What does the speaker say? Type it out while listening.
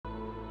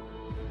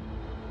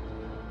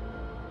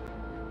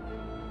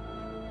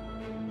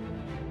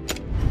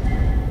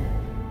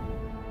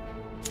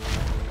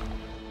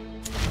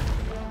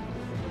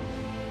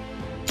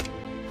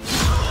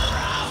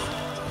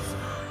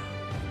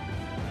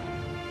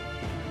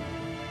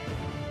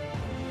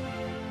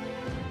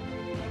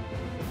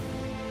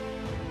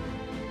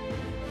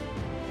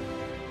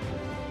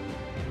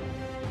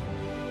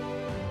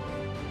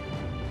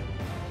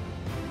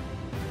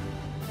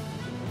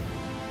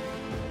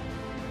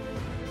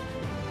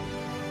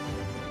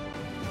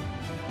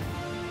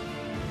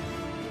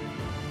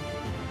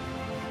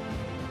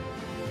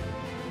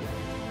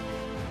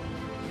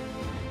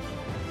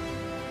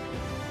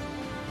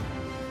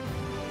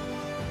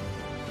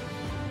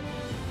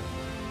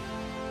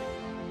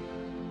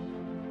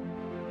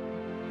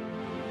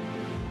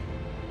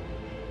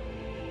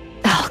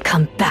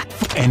come back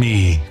for—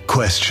 Any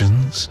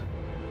questions?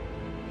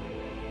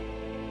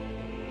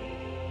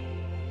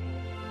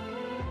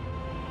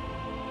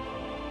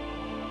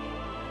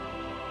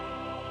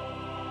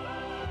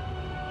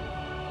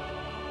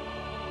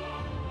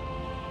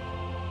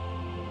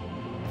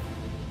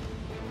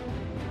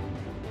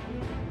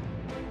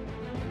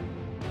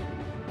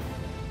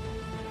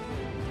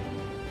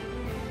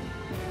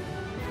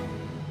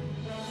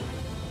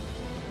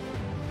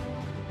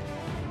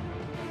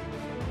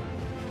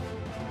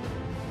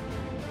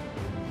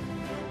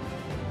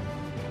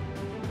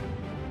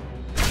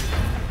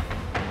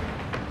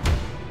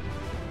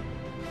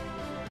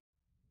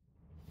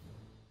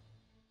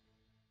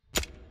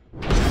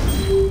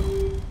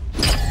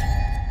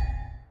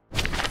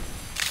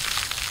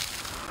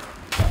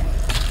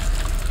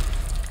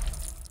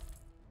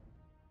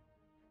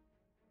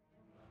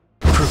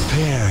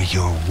 Prepare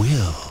your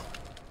will.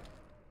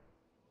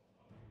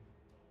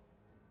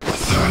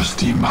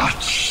 Thirsty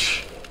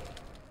much?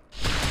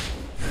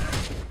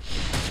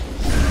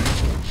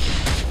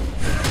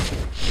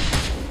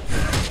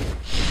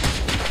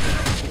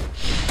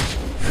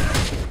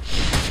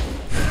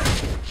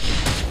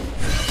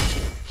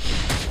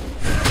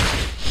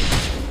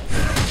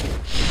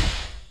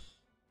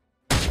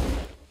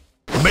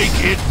 Make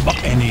it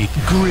any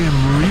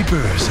grim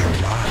reapers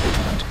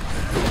arrived.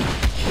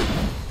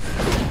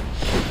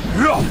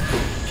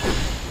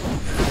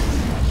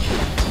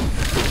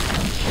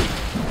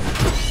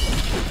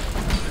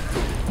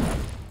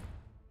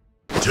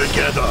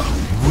 Together,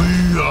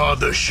 we are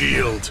the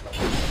shield.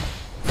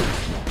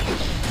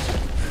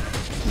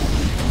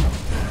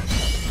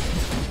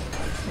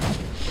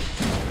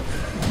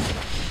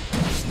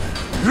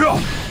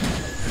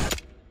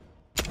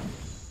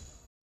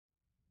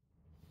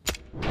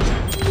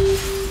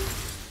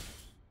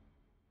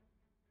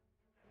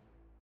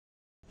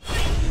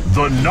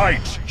 The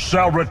knight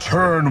shall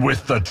return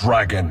with the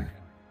dragon.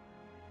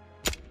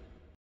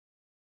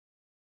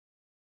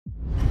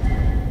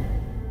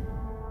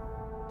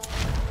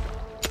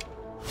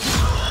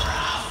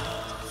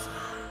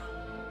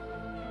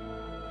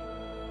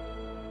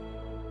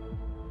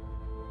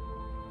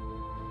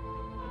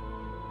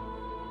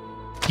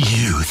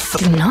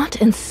 Do not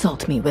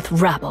insult me with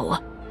rabble.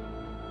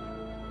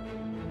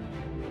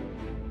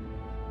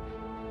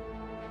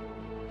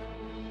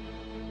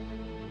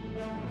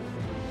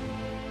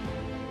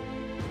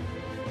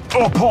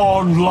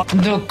 Upon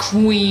The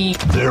Queen.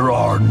 there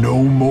are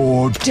no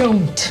more.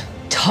 Don't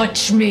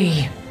touch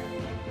me.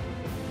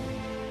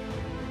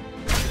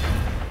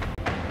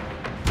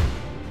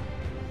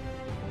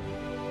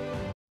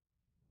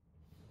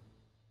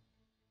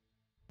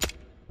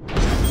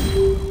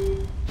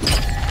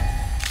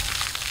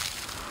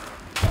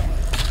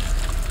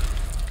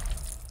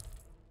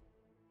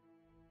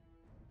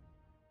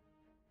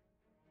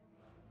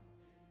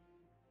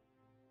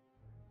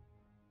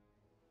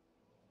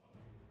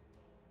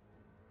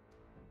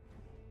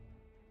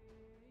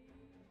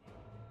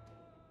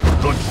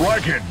 The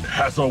dragon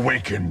has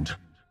awakened.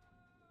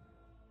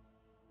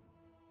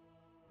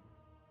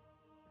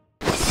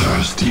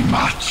 Thirsty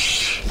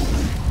much?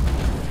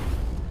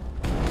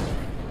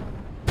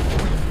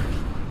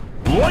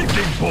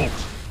 Lightning bolt!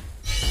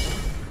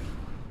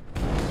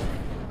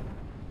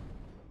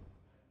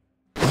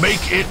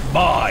 Make it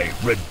my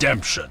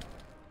redemption.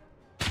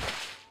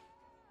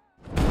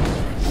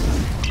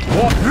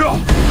 What?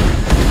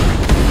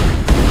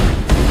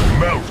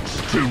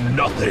 Melts to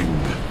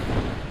nothing.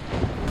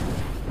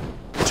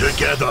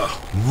 Together,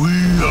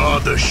 we are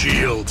the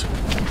shield.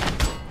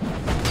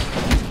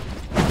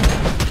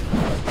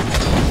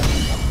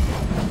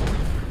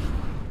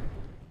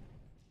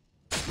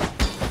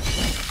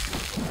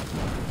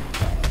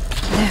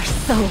 Their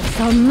souls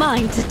are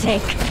mine to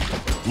take.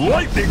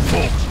 Lightning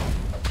bolt!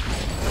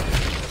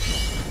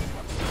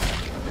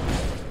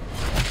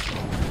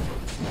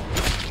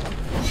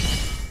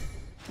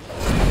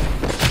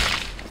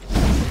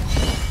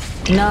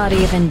 Not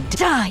even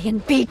die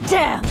and be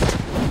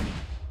damned.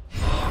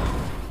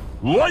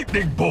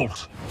 Lightning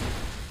bolt!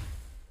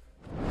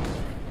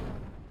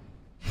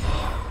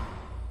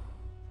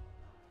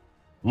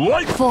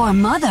 Light For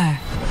Mother.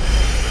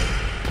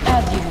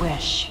 As you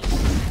wish.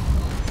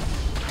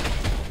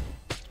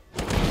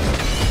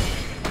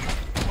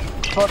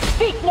 For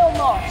speak no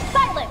more.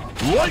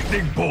 Silence!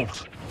 lightning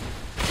bolt!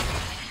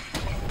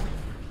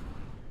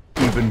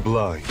 Even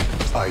blind,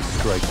 I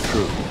strike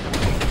true.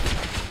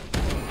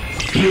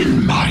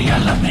 In my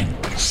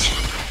elements.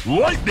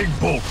 Lightning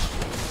bolt!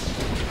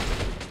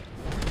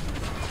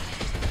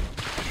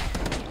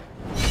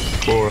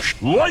 Or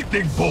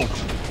Lightning bolt!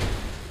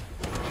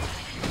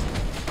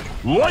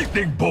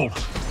 Lightning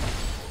bolt!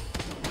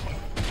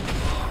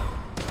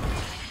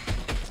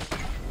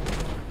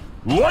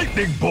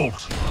 Lightning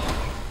bolt!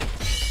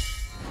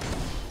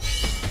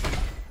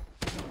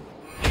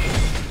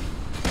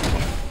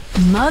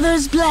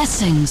 Mother's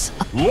blessings.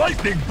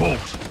 Lightning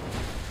bolt!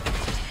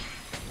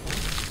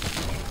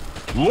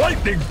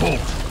 Lightning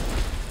bolt!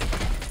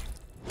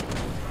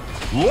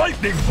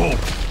 Lightning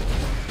bolt!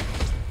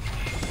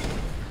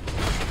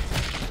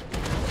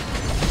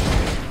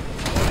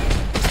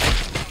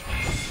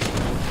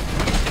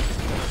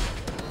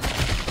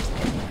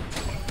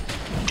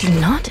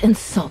 not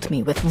insult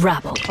me with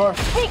rabble. For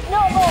speak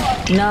no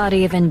more! Not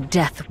even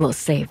death will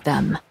save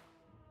them.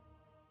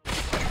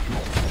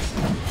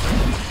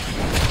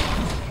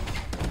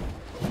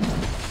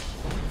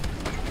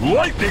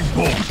 Lightning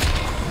bolt!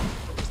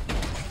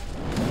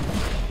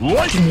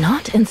 Do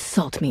not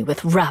insult me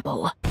with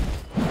rabble.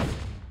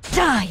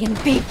 Die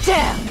and be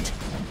damned!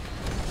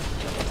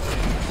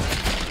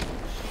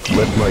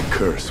 Let my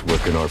curse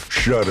work in our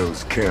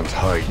shadows can't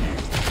hide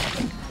you.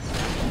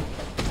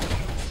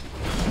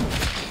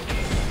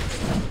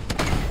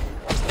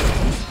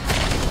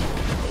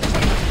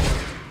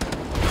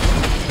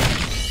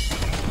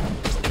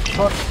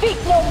 For speak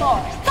no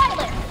more!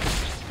 Silence!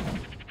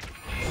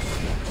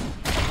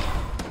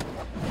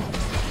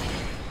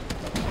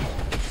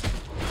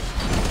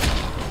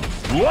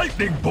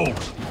 Lightning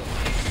bolt!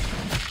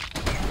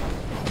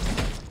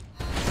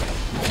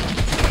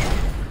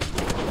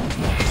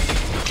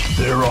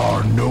 There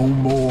are no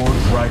more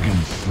dragon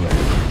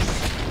slayers.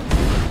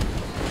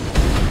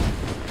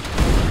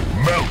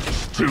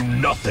 Melts to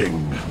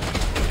nothing.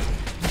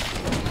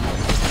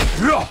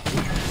 Yeah.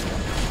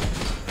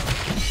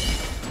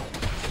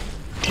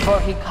 For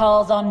he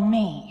calls on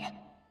me.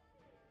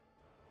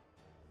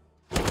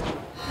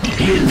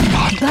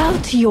 Bow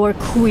to your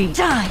queen.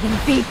 Die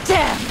and be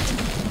damned!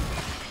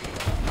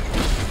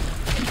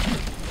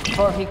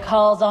 For he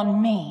calls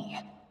on me.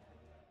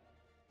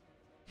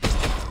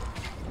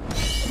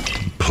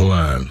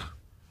 Plan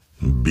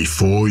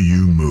before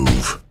you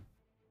move.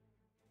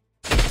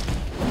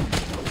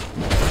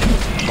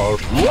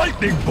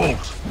 Lightning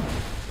bolt!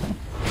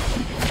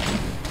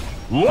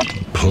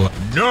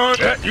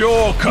 None at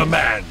your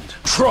command.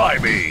 Try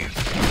me.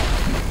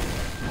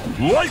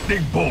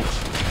 Lightning bolt!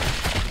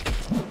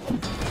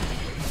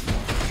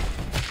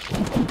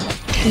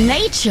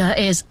 Nature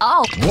is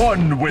all.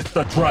 One with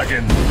the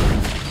dragon.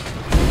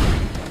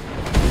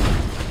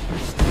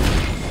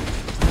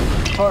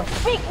 For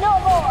speak no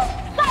more!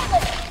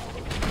 Silence!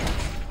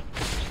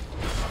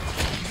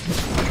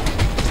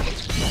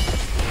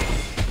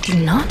 Do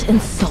not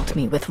insult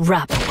me with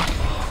rabble.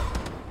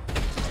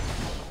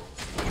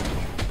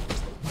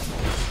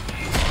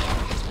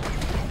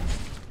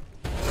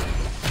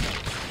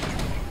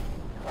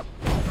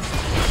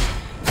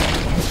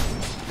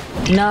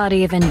 Not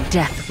even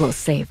death will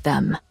save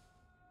them.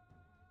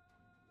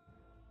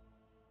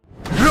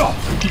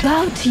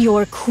 Bow to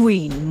your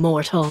queen,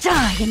 mortal.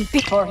 Die and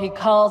be. For he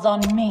calls on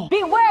me.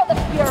 Beware the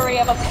fury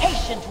of a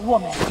patient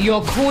woman.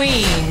 Your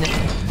queen!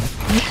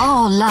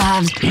 All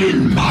lives.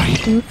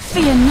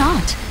 Fear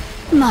not,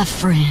 my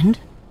friend.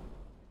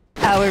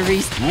 Our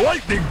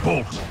Lightning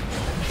bolt!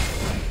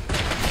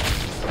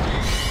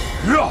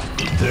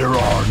 There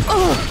are...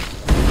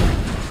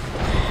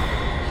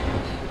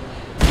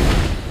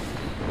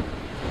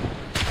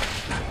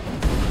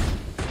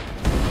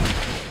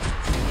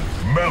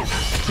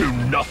 Melts to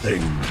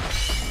nothing.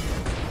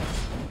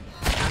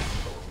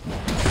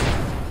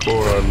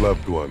 For our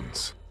loved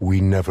ones, we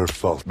never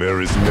falter.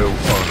 There is no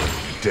honor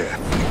in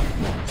death.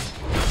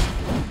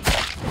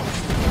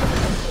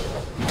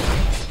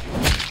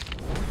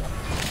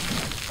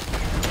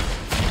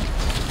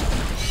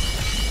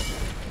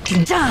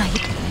 die.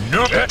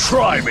 No,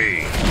 try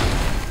me.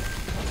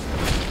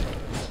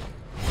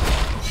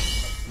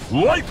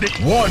 Lightning.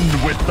 One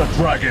with the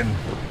dragon.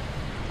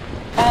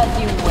 As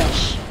you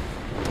wish.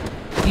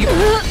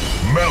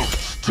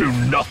 Melts to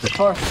nothing.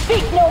 For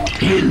speak no.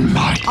 In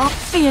my...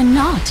 Fear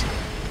not,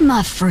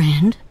 my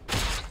friend.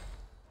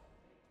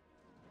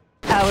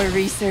 Our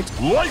research.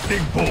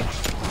 Lightning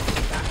bolt.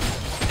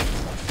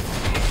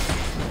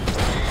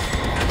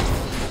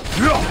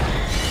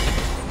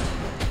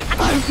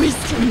 Our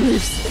wisdom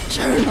lives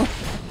eternal.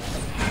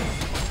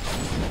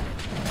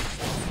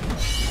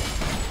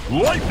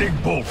 Lightning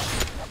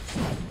bolt.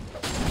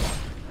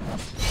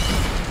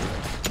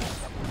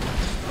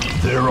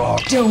 There are...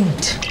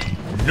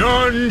 Don't!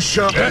 None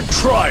shall...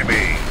 try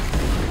me.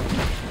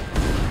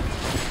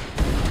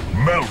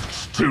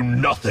 Melts to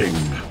nothing.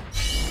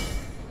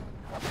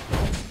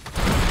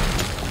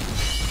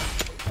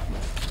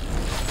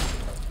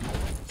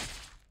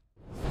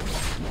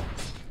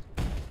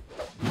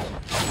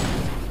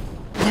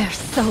 Their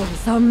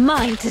souls are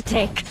mine to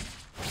take.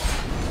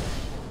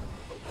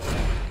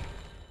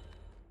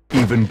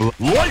 Even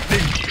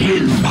Lightning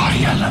in my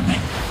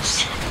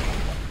elements.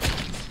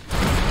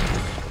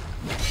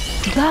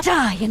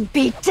 Die and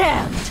be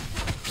damned.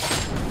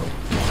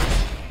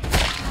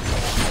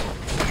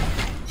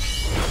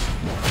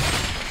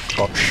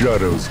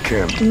 shadows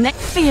can't.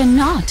 Fear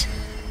not,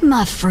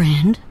 my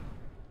friend.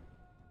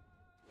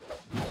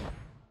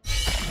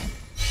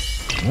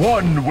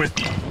 One with...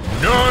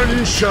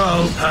 None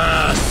shall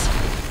pass.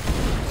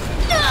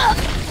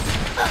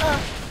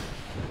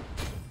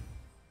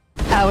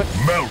 Our...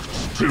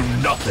 Melts to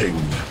nothing.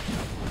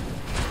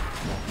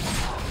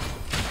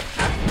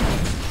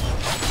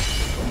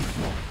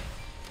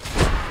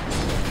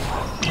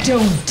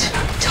 Don't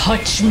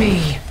touch me!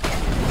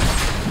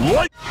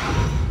 What?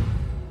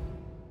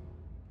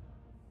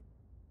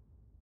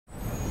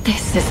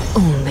 This is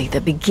only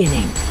the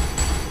beginning.